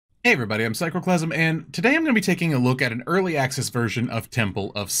Hey everybody, I'm Psychroclasm, and today I'm going to be taking a look at an early access version of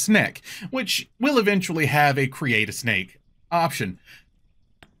Temple of Snek, which will eventually have a create a snake option.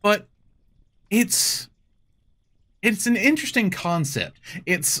 But it's an interesting concept.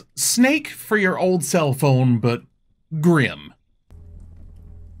 It's Snake for your old cell phone, but grim.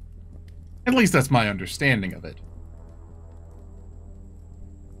 At least that's my understanding of it.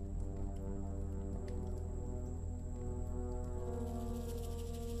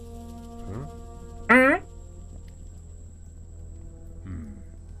 Huh?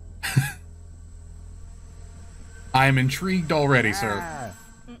 I'm intrigued already, sir.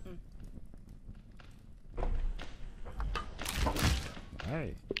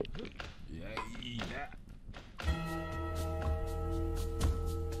 Hey.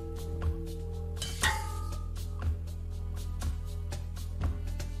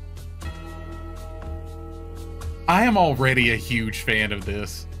 I am already a huge fan of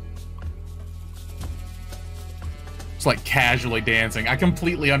this. It's like casually dancing. I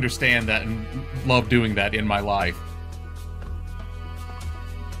completely understand that and love doing that in my life.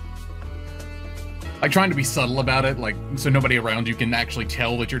 Like trying to be subtle about it, like so nobody around you can actually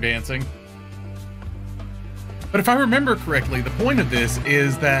tell that you're dancing. But if I remember correctly, the point of this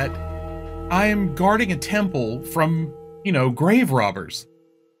is that I am guarding a temple from, you know, grave robbers.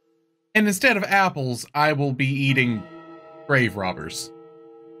 And instead of apples, I will be eating grave robbers.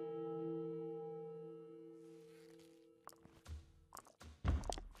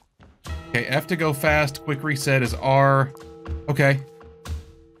 Okay, F to go fast, quick reset is R. Okay.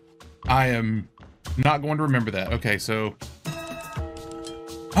 I am not going to remember that. Okay, so...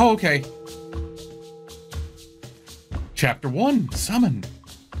 Oh, okay. Chapter 1, Summon.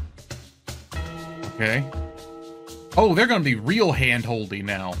 Okay. Oh, they're going to be real hand-holdy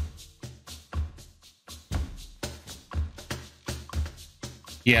now.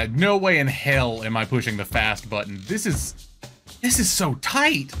 Yeah, no way in hell am I pushing the fast button. This is so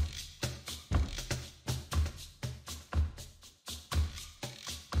tight.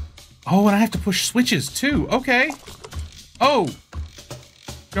 Oh, and I have to push switches too. Okay. Oh.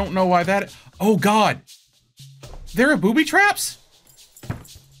 Don't know why that... Oh, God. There are booby traps?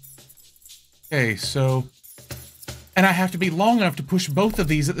 Okay, so... And I have to be long enough to push both of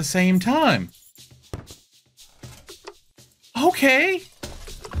these at the same time. Okay.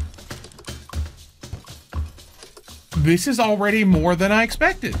 This is already more than I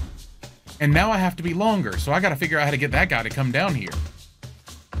expected. And now I have to be longer, so I gotta figure out how to get that guy to come down here.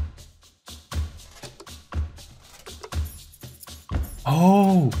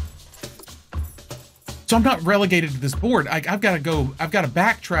 Oh. So I'm not relegated to this board. I've got to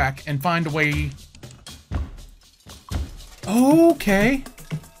backtrack and find a way. Okay.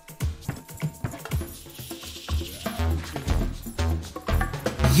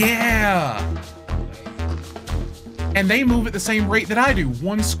 Yeah. And they move at the same rate that I do,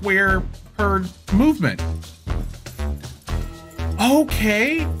 1 square per movement.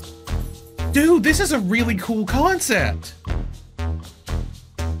 Okay. Dude, this is a really cool concept.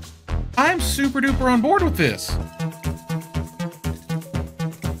 I'm super duper on board with this.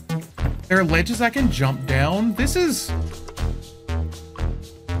 There are ledges I can jump down. This is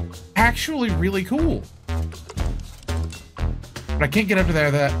actually really cool. But I can't get up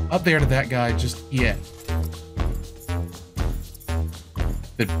there to that guy just yet.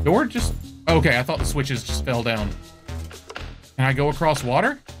 The door just... Okay, I thought the switches just fell down. Can I go across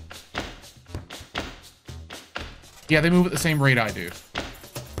water? Yeah, they move at the same rate I do.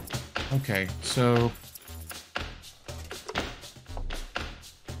 Okay, so...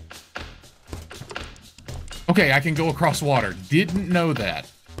 Okay, I can go across water. Didn't know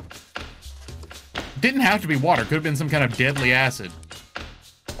that. Didn't have to be water. Could have been some kind of deadly acid.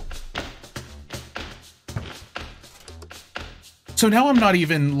 So now I'm not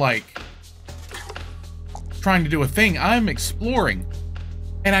even, like, trying to do a thing. I'm exploring.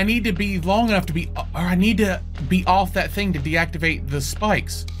 And I need to be long enough to be... Or I need to be off that thing to deactivate the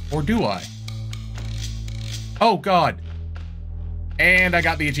spikes. Or do I? Oh, God. And I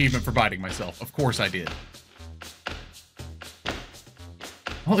got the achievement for biting myself. Of course I did.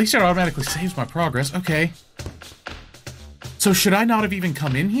 Well, at least it automatically saves my progress. Okay. So should I not have even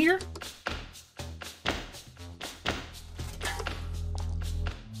come in here?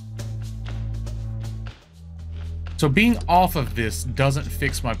 So being off of this doesn't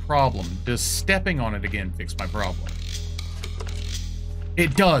fix my problem. Does stepping on it again fix my problem?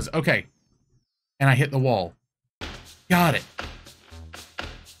 It does. Okay. And I hit the wall. Got it.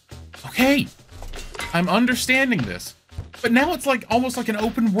 Okay. I'm understanding this. But now it's like almost like an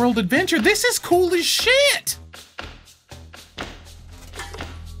open world adventure. This is cool as shit.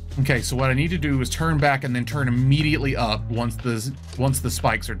 Okay, so what I need to do is turn back and then turn immediately up once the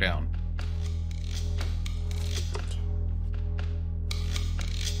spikes are down.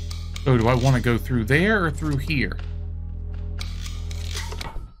 So do I want to go through there or through here?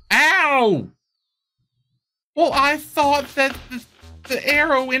 Ow! Well, I thought that the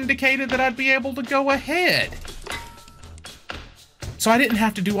arrow indicated that I'd be able to go ahead. So I didn't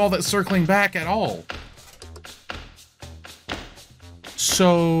have to do all that circling back at all.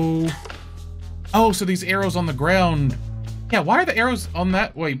 So... Oh, so these arrows on the ground... Yeah, why are the arrows on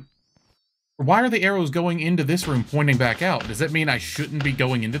that way? Why are the arrows going into this room pointing back out? Does that mean I shouldn't be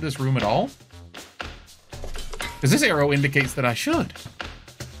going into this room at all? Because this arrow indicates that I should.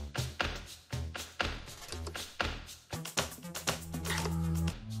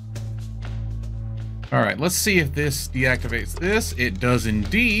 Alright, let's see if this deactivates this. It does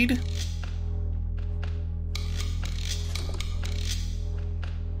indeed.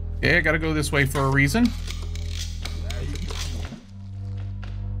 Yeah, I gotta go this way for a reason.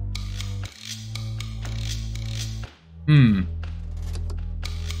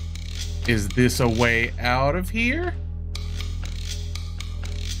 Is this a way out of here?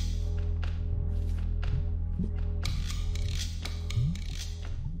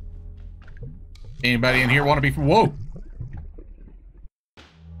 Anybody in here want to be... Whoa!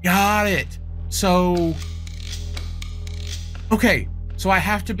 Got it! So... Okay, so I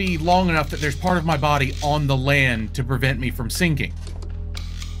have to be long enough that there's part of my body on the land to prevent me from sinking.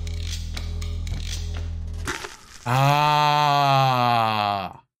 Ah.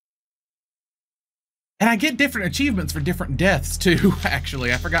 And I get different achievements for different deaths, too,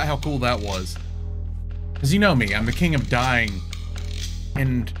 actually. I forgot how cool that was. Because you know me, I'm the king of dying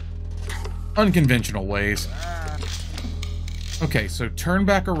in unconventional ways. Okay, so turn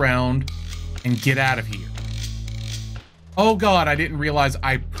back around and get out of here. Oh god, I didn't realize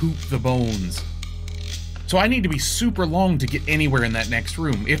I pooped the bones. So I need to be super long to get anywhere in that next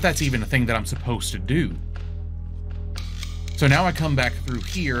room, if that's even a thing that I'm supposed to do. So now I come back through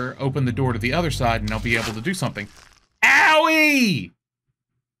here, open the door to the other side, and I'll be able to do something. Owie!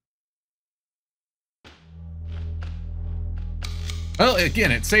 Well,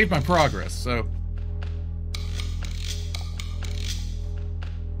 again, it saved my progress, so...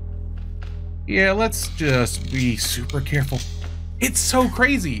 Yeah, let's just be super careful. It's so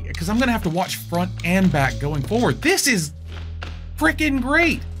crazy, because I'm going to have to watch front and back going forward. This is freaking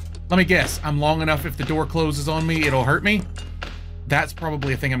great! Let me guess, I'm long enough if the door closes on me, it'll hurt me? That's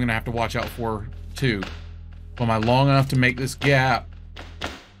probably a thing I'm going to have to watch out for, too. Am I long enough to make this gap?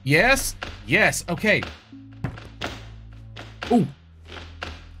 Yes? Yes, okay. Ooh.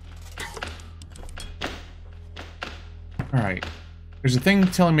 Alright. There's a thing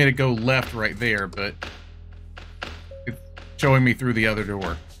telling me to go left right there, but it's showing me through the other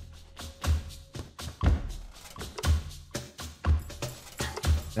door.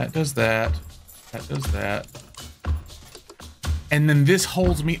 That does that. That does that. And then this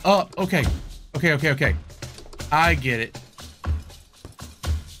holds me up. Okay. Okay, okay, okay. I get it.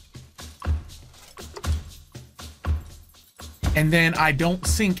 And then I don't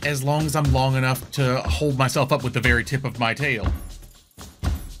sink as long as I'm long enough to hold myself up with the very tip of my tail.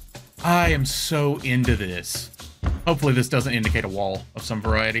 I am so into this. Hopefully this doesn't indicate a wall of some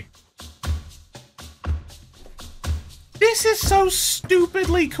variety. This is so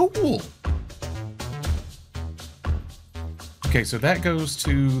stupidly cool. Okay, so that goes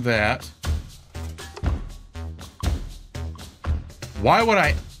to that. Why would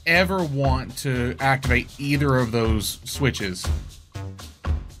I ever want to activate either of those switches?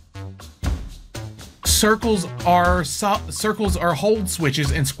 Circles are hold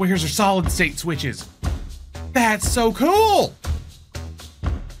switches and squares are solid state switches. That's so cool!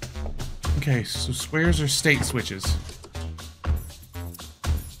 Okay, so squares are state switches.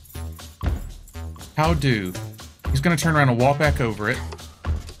 How do? He's gonna turn around and walk back over it.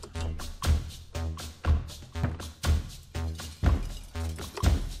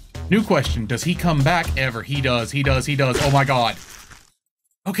 New question, does he come back ever? He does, he does, he does. Oh my god.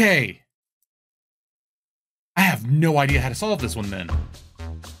 Okay. I have no idea how to solve this one then.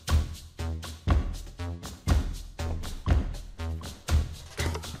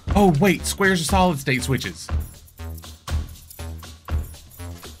 Oh wait, squares are solid state switches.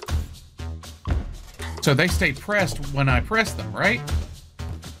 So they stay pressed when I press them, right?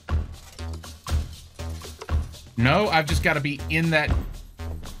 No, I've just got to be in that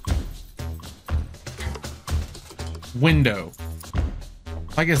window.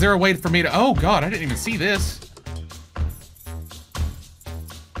 Like, is there a way for me to... Oh, God, I didn't even see this.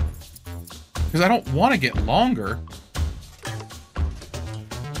 Because I don't want to get longer.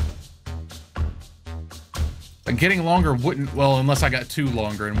 Getting longer wouldn't, well, unless I got two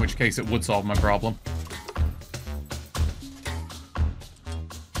longer, in which case it would solve my problem.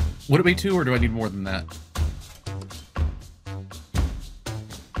 Would it be two, or do I need more than that?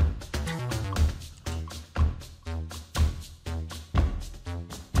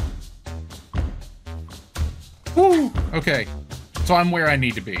 Woo! Okay, so I'm where I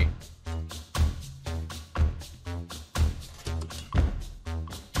need to be.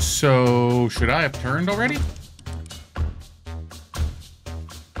 So, should I have turned already?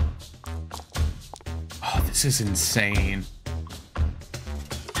 Oh, this is insane.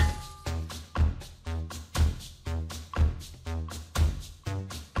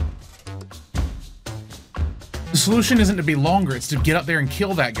 The solution isn't to be longer, it's to get up there and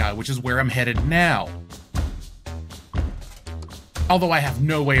kill that guy, which is where I'm headed now. Although I have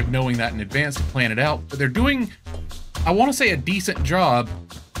no way of knowing that in advance to plan it out, but they're doing, I want to say, a decent job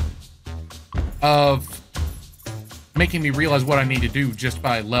of making me realize what I need to do just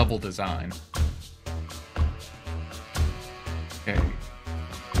by level design. Okay.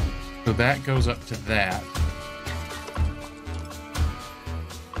 So that goes up to that.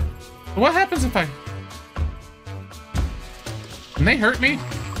 What happens if I... Can they hurt me?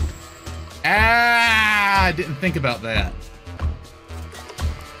 Ah, I didn't think about that.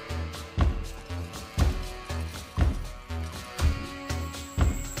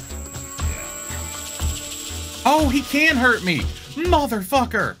 Oh, he can hurt me!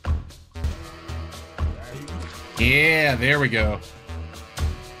 Motherfucker! Yeah, there we go.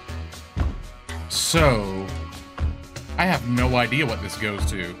 So, I have no idea what this goes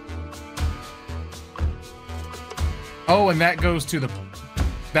to. Oh, and that goes to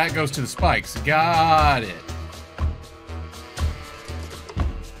the spikes. Got it.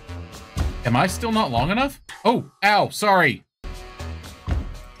 Am I still not long enough? Oh, ow, sorry.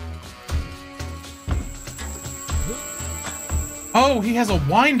 Oh, he has a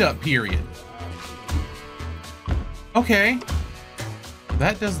wind-up period. Okay.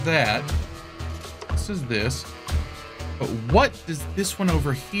 That does that. This is this. But what does this one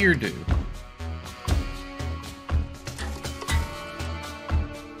over here do?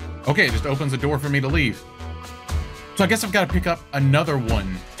 Okay, it just opens a door for me to leave. So I guess I've got to pick up another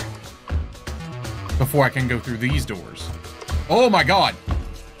one before I can go through these doors. Oh my god!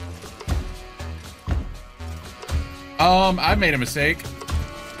 I made a mistake.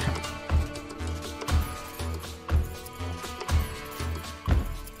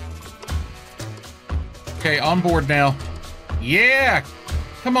 Okay, on board now. Yeah!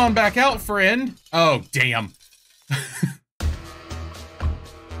 Come on back out, friend. Oh, damn.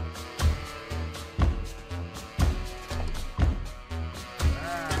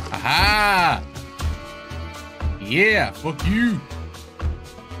 Aha! Yeah, fuck you.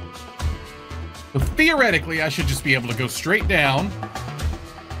 So theoretically, I should just be able to go straight down,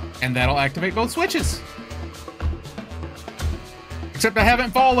 and that'll activate both switches. Except I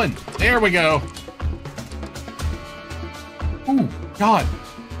haven't fallen. There we go. Ooh, God.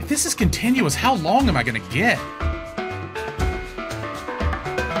 If this is continuous, how long am I gonna get?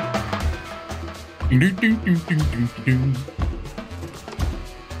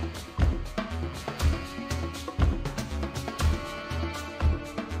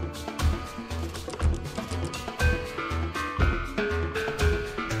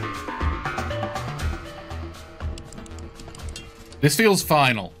 This feels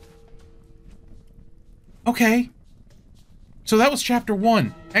final. Okay. So that was chapter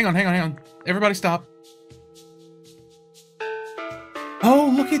 1. Hang on. Everybody stop.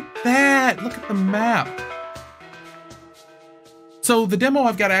 Oh, look at that. Look at the map. So the demo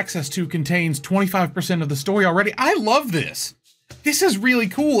I've got access to contains 25% of the story already. I love this. This is really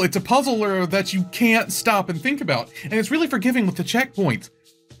cool. It's a puzzler that you can't stop and think about. And it's really forgiving with the checkpoints.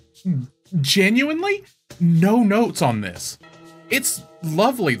 Genuinely, no notes on this. It's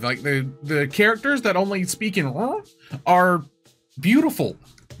lovely. Like the characters that only speak in are beautiful.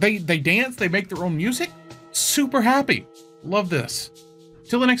 They dance, they make their own music. Super happy. Love this.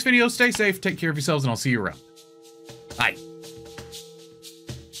 Till the next video, stay safe, take care of yourselves, and I'll see you around. Bye.